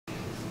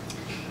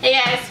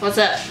guys, what's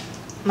up?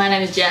 My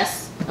name is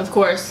Jess, of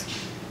course,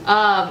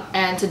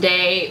 and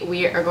today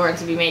we are going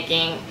to be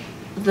making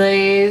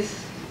the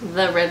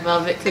red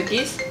velvet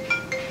cookies.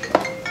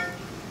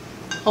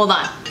 Hold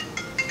on.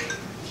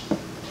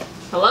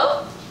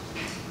 Hello?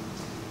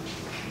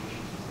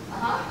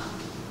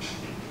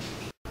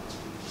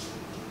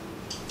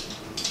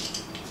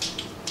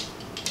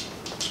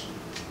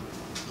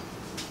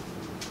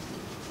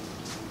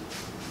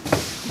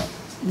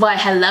 Why,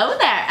 hello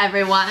there,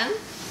 everyone.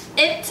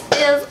 It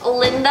is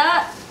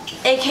Linda,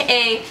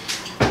 aka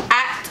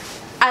at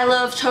I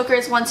Love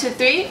Chokers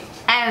 123,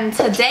 and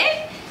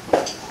today,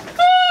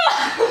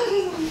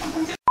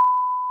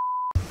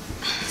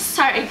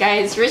 sorry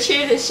guys,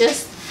 Richard the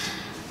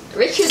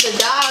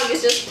dog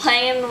is just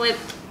playing with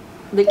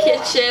the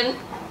kitchen.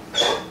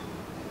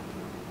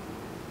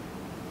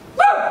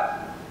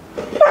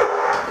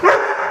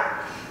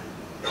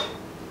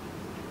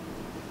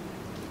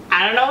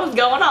 I don't know what's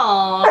going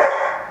on.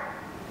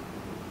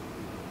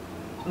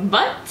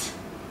 But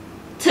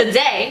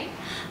today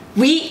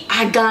we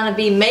are gonna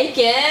be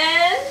making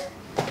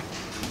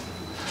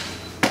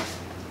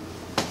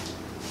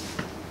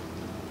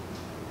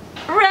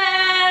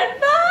red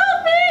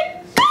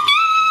velvet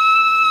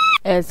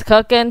cookies. It's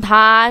cooking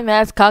time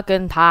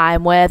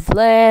with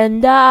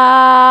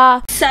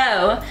Linda.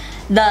 So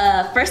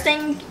the first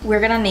thing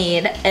we're gonna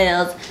need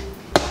is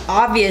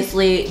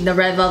obviously the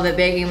red velvet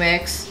baking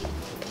mix.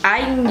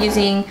 I'm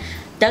using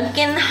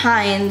Duncan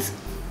Hines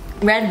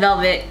red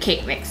velvet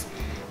cake mix,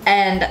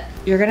 and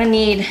you're gonna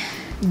need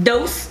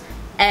those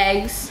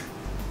eggs,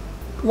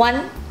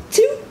 1,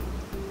 2,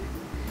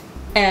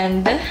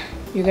 and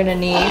you're gonna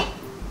need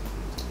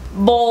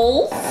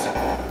bowls, you're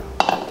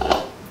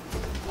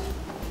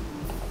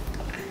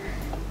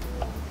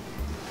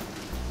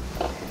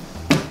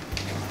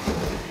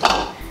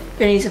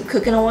gonna need some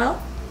cooking oil,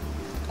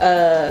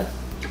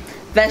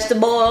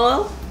 vegetable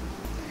oil,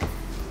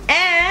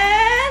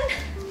 and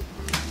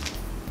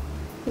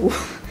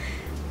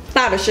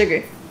powdered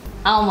sugar.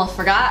 I almost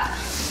forgot.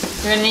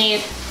 You're gonna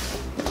need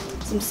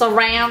some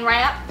saran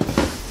wrap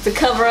to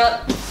cover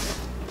up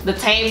the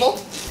table,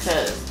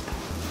 because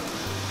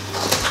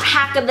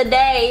hack of the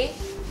day,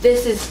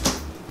 this is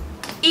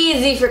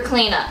easy for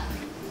cleanup.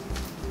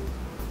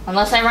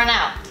 Unless I run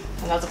out,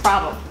 and that's a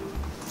problem.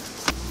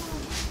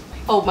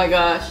 Oh my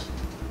gosh.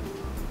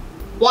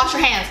 Wash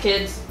your hands,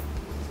 kids.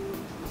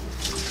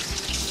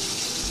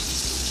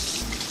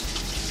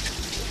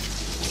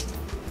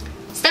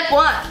 Step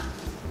 1.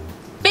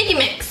 Baking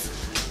mix.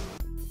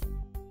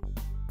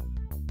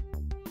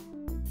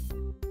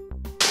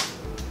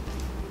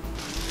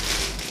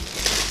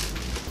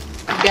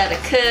 You gotta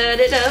cut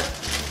it up.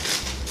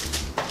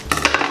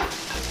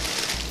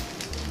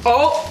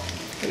 Oh,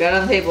 I got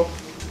it on the table.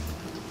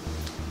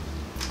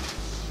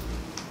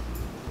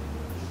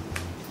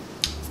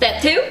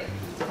 Step 2.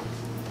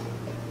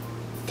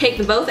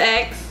 Take both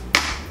eggs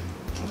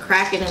and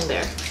crack it in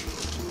there.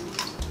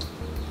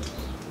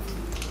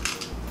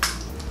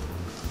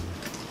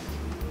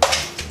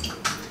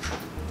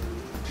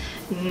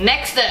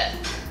 Next up,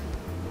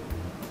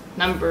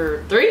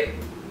 number 3, you're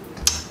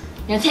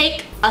gonna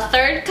take a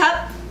 1/3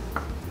 cup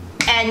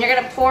and you're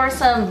gonna pour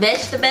some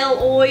vegetable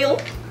oil.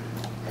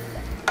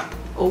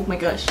 Oh my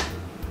gosh.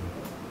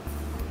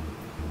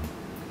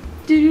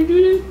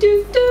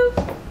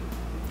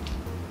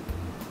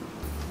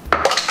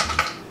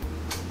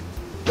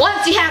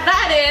 Once you have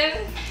that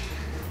in,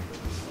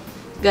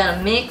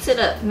 gotta mix it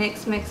up.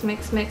 Mix, mix,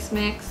 mix, mix,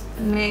 mix,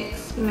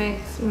 mix,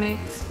 mix,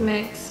 mix,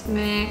 mix,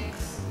 mix.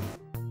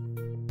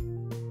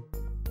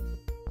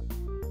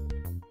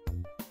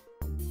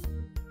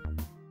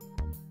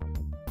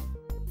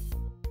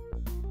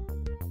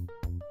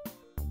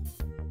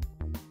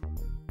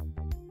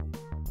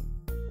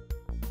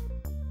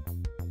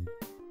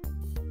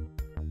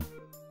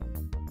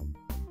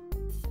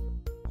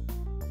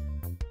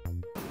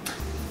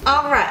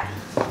 Alright,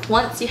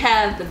 once you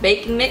have the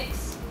baking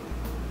mix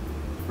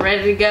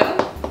ready to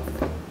go,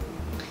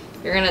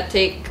 you're gonna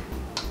take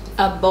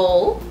a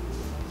bowl.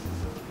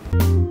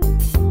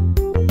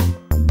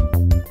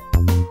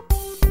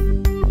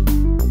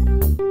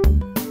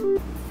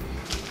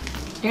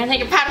 You're gonna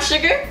take your powdered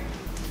sugar,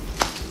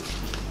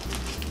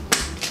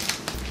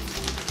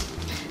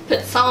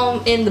 put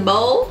some in the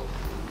bowl.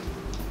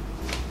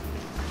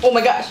 Oh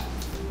my gosh,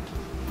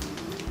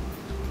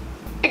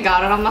 I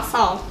got it on my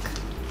sock.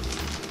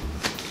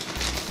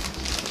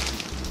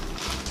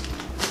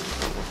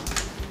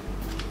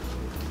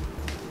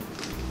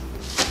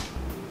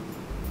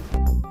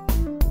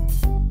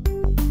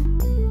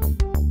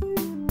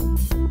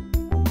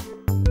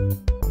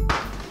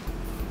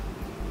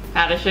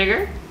 Powdered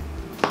sugar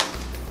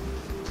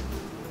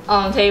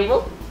on the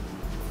table.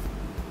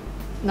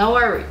 No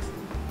worries.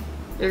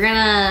 You're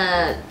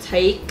gonna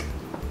take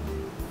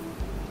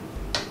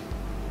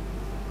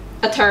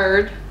a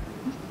turd,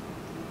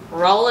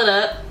 roll it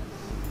up,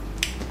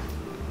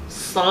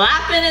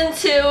 slap it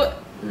into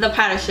the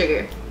powdered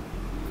sugar,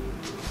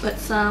 put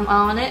some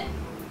on it,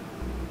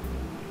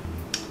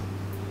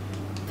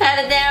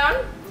 pat it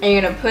down, and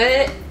you're gonna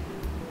put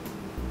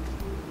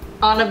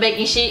on a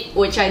baking sheet,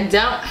 which I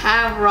don't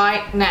have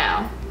right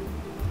now.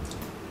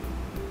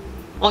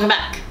 Welcome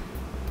back.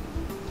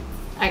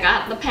 I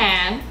got the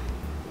pan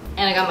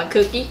and I got my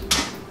cookie,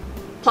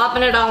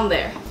 plopping it on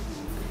there.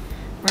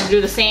 We're gonna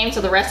do the same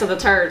to the rest of the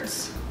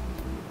turds.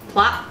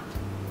 Plop,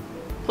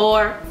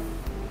 pour,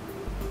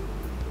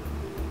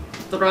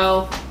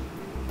 throw,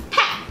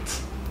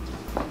 pat.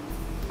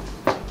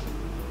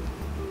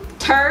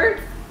 Turd,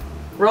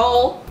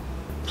 roll,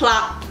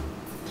 plop,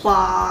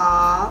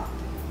 plop,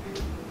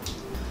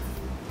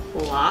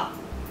 plop,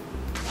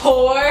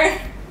 pour,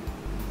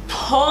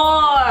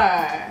 pour.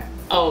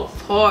 Oh,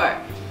 pour.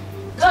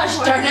 Gosh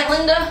darn it,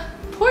 Linda.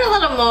 Pour a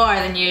little more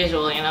than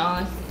usual, you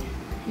know.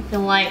 You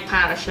can like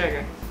powdered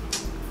sugar,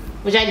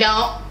 which I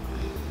don't.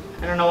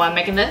 I don't know why I'm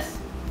making this.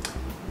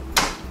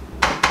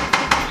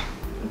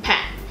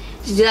 Pat.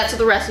 You do that to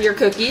the rest of your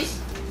cookies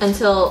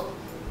until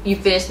you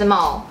finish them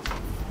all.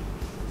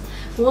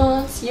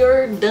 Once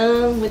you're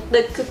done with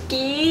the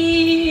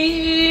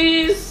cookies,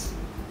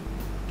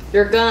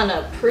 you're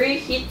gonna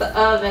preheat the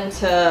oven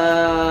to,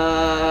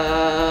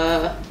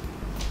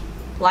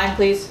 line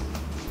please.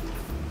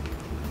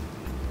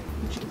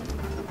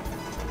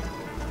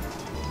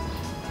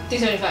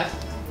 $275.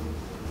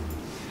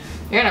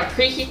 You're gonna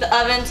preheat the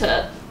oven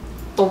to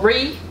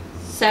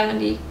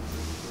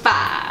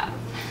 375.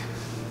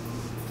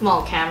 Come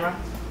on, camera.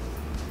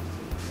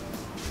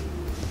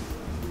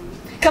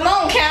 Come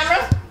on,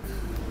 camera.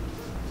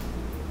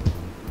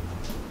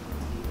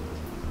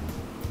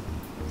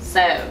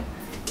 So, I'm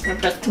gonna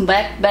press come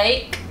back,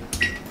 bake.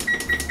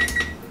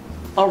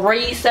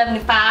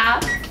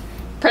 375.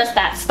 Press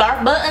that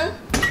start button.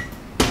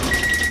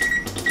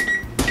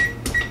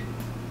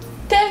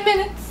 10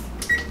 minutes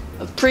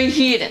of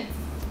preheating.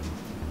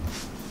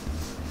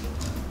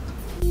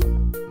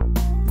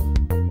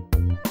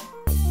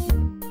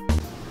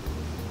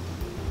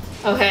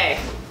 Okay,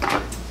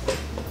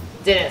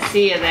 didn't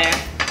see you there.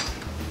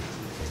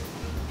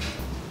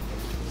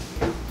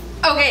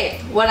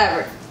 Okay,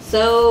 whatever.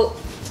 So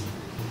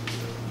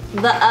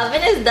the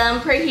oven is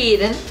done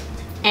preheating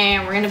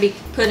and we're gonna be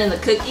putting the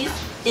cookies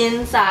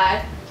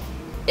inside.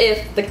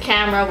 If the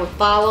camera would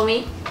follow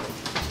me.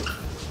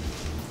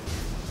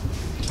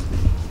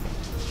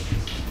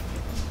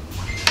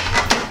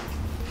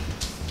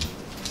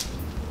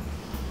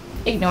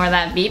 Ignore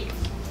that beep.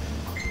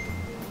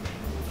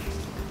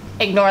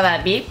 Ignore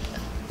that beep.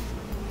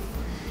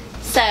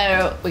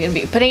 So we're gonna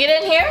be putting it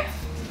in here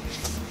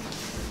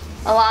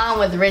along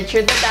with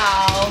Richard the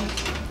dog.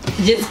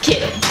 Just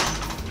kidding.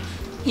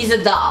 He's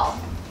a doll.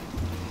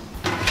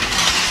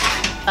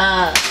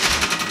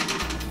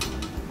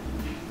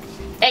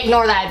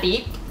 Ignore that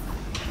beep.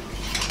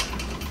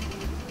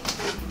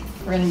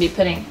 We're gonna be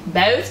putting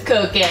both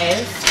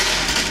cookies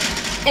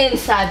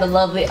inside the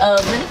lovely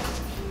oven.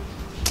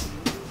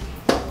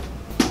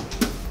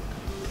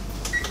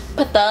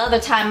 Put the other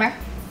timer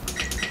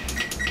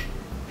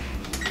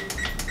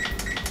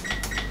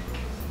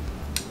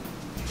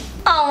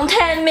on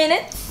 10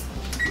 minutes.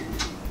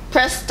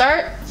 Press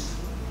start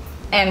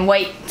and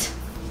wait.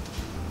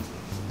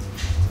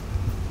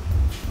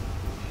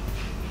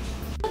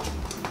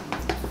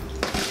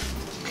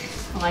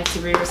 I like to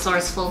be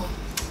resourceful.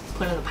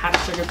 Putting the powdered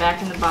sugar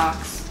back in the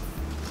box.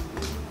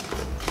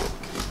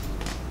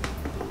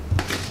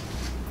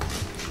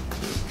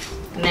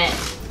 And then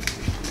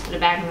put it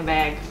back in the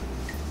bag.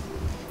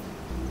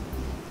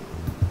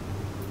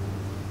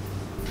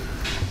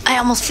 I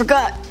almost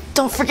forgot.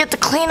 Don't forget to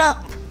clean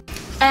up.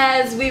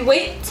 As we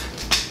wait,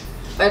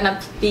 we're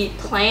gonna be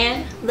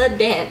playing the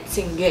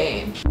dancing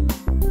game.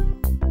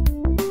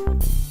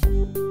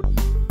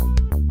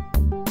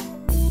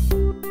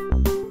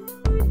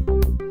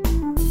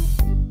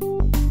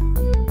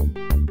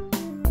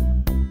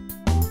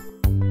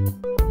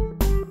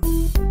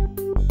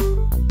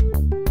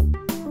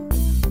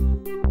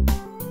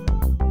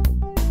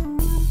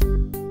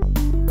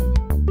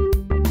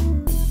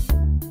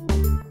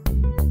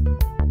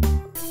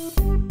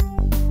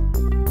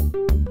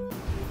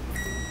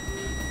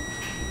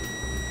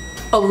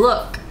 Oh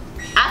look,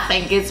 I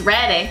think it's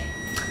ready.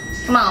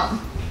 Come on.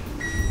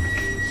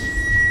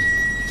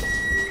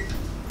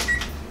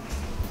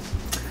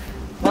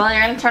 Well,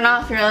 you're gonna turn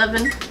off your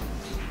oven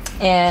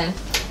and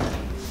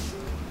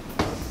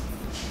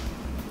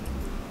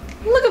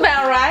look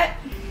about right.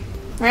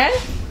 Ready?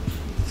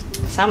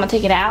 So I'm gonna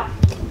take it out.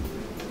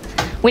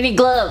 We need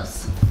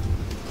gloves.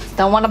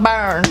 Don't wanna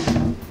burn.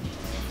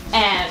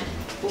 And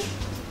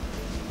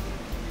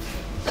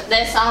put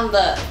this on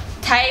the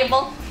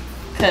table,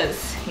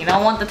 cause you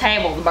don't want the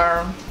table to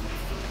burn.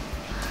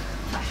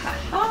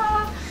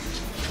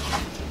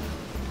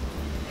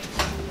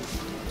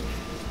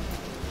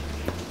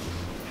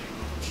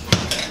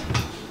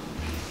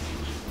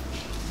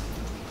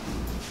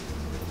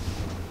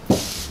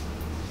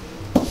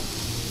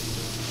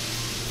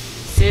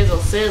 Sizzle,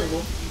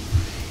 sizzle.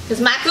 Cause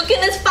my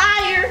cooking is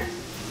fire.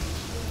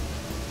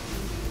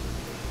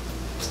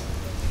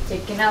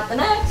 Taking out the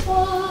next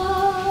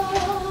one.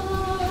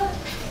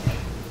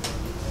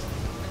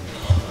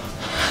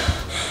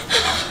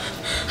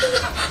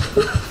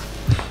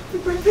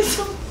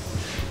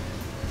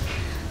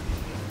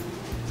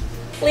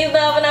 Leave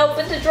the oven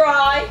open to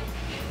dry.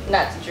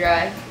 Not to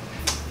dry.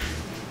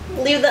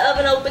 Leave the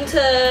oven open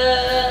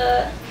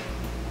to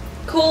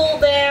cool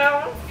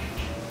down.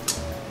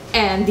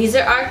 And these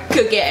are our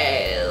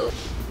cookies.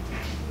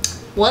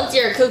 Once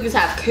your cookies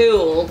have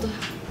cooled,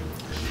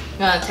 I'm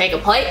gonna take a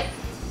plate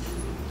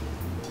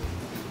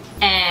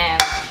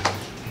and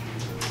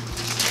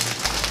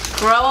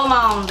throw them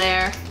on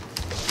there.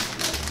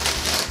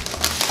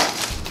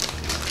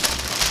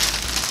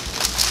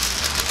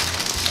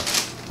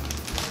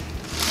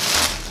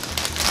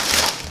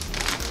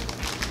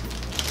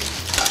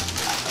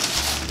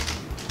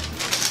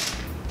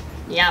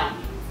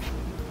 Yum.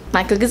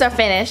 My cookies are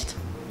finished.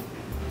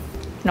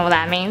 You know what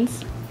that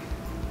means?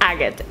 I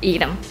get to eat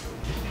them.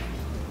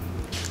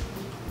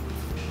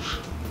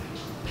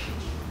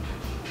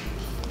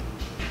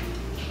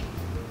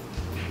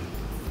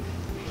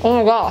 Oh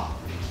my god.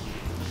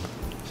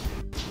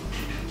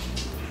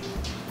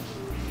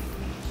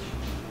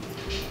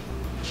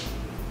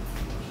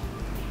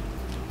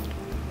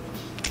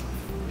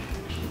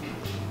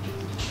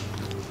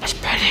 It's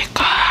pretty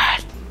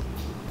good.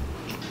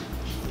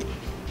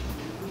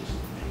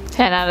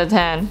 10 out of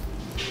 10.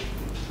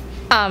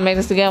 I'll make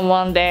this again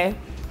one day.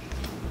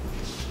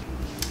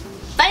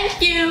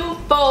 Thank you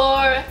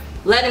for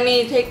letting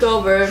me take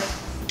over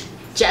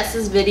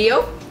Jess's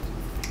video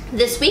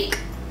this week.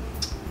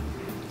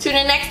 Tune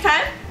in next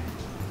time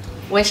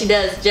when she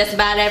does just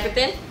about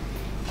everything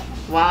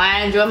while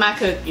I enjoy my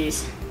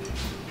cookies.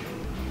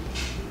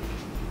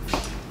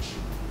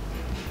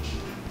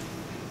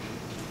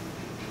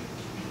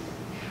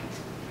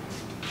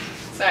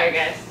 Sorry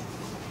guys.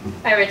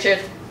 Hi Richard.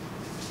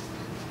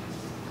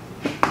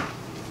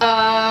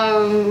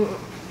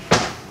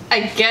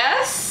 I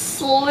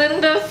guess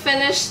Linda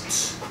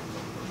finished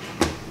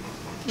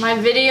my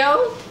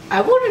video.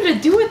 I wanted to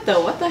do it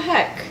though, what the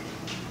heck?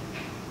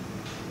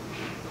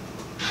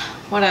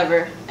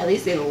 Whatever, at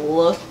least they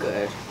look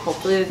good.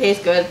 Hopefully they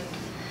taste good.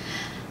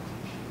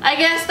 I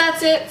guess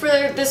that's it for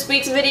this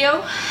week's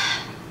video.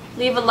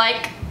 Leave a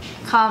like,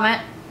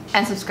 comment,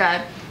 and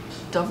subscribe.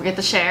 Don't forget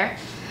to share.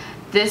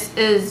 This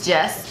is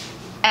Jess,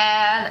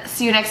 and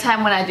see you next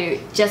time when I do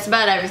just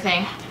about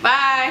everything.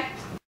 Bye!